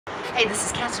Hey, this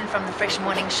is Catherine from the Fresh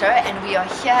Morning Show, and we are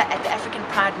here at the African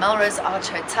Pride Melrose Arch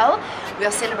Hotel. We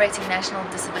are celebrating National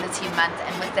Disability Month,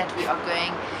 and with that we're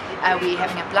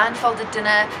having a blindfolded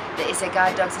dinner. The SA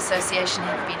Guide Dogs Association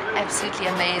have been absolutely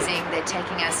amazing. They're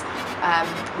taking us,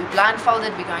 we're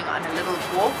blindfolded, we're going on a little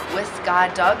walk with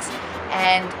guide dogs,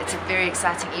 and it's a very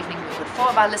exciting evening. We've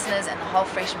got 4 of our listeners and the whole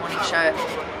Fresh Morning Show,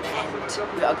 and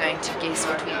we are going to guess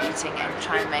what we're eating and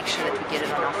try and make sure that we get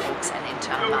it on our forks and into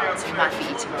our mouths. We might be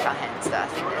eating with our hands though. I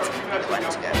think that's going to be the one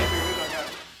to go.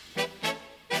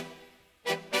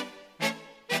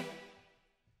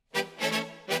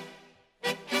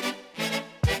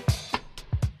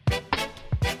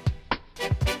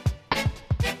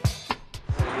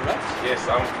 Yes,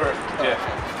 I'm perfect. Yeah.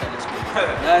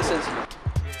 Nice and slow.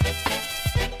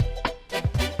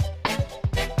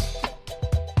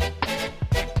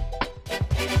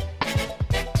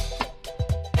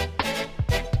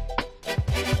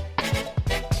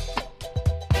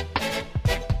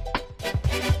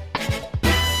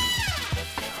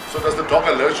 So does the dog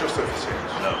alert your surface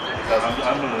change? No,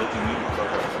 I'm alerting you.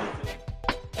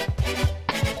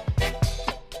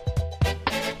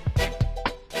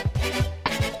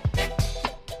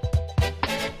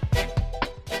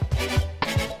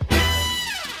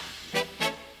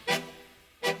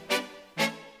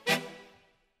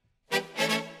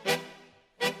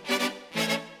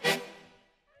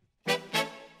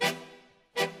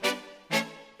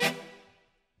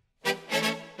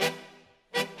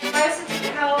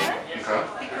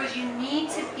 Because you need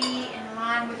to be in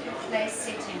line with your place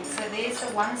setting. So there's the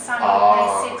one side of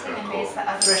the place setting, and there's the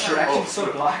other Fresh, side. you're actually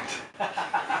so blind.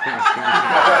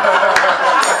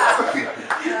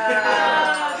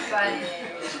 Funny.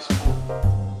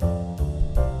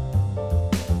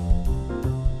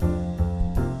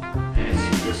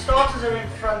 The starters are in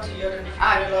front of you, and if you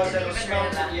realise they were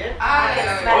smelted yet.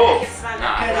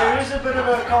 Okay, there is a bit of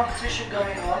a competition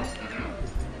going on.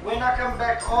 When I come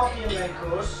back after your main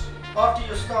course, after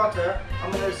your starter,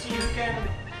 I'm going to see who can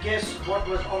guess what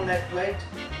was on that plate,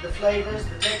 the flavours,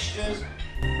 the textures.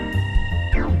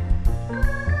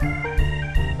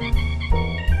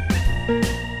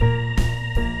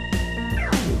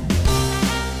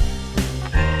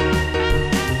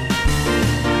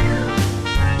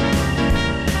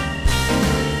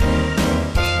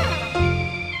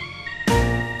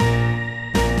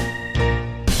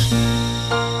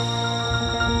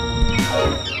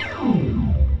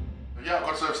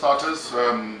 Starters,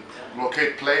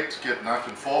 locate plate, get knife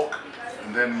and fork,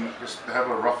 and then just have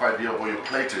a rough idea of where your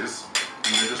plate is,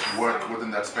 and then just work within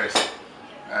that space.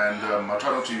 And I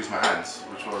try not to use my hands,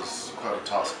 which was quite a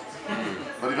task.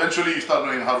 But eventually you start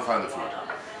knowing how to find the food.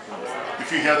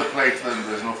 If you hear the plate, then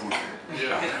there's no food.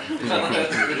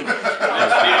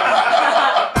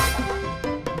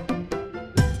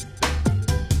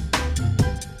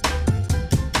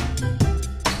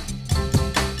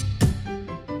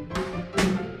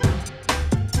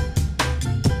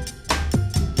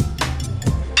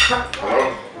 Hello?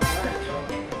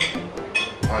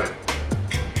 Hi.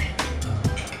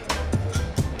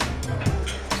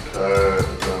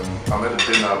 I'm at a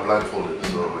dinner blindfolded,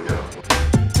 so yeah.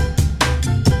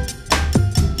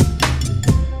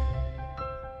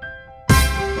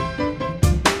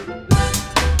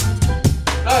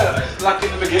 No, like in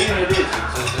the beginning it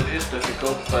is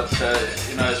difficult, but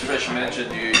you know, as Fresh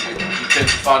mentioned, you tend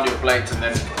to find your plate and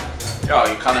then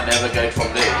you kind of navigate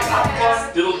from there, you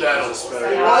know. Diddle daddle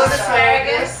asparagus.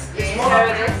 Asparagus. It's more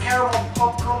like caramel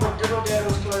popcorn, but diddle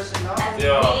daddle's close enough. And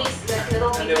Yeah. these, the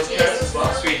little And there was carrots as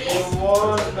well. Sweet. There was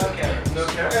no carrots. No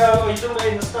carrots? Oh, you don't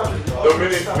in the stuff. The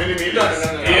mini meals.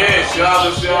 Yes, yeah.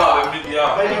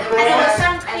 Baby And corn,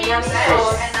 some cream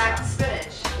sauce and like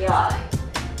spinach. Yeah.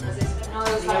 Was it spinach? No, it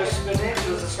was no like spinach, it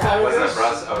was Wasn't it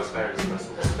asparagus. asparagus?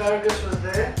 Asparagus was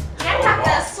there. Yeah, like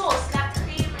the sauce, like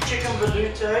cream. Chicken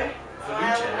velouté.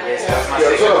 Yes, Yeah, that's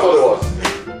what I thought it was.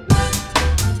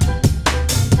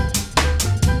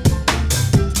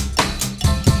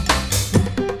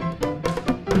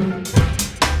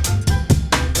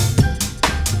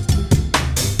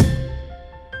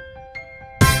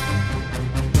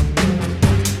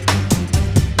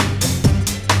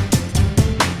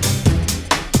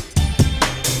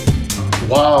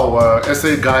 Wow,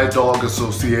 SA Guide Dog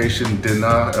Association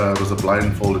dinner. It was a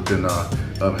blindfolded dinner.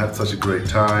 Had such a great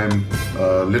time.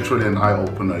 Literally an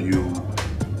eye-opener. You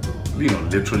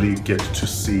literally get to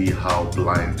see how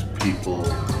blind people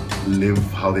live,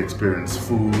 how they experience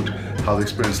food, how they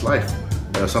experience life.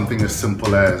 Something as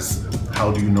simple as,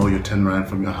 how do you know your 10 Rand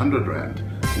from your 100 Rand?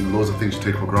 Those are things you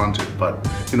take for granted, but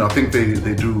I think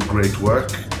they do great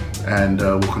work, and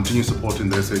we'll continue supporting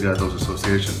the SA Guide Dogs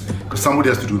Association, because somebody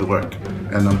has to do the work.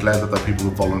 and I'm glad that the people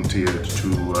who volunteered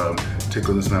to take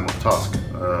on this mammoth task.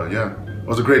 Yeah, it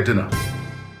was a great dinner.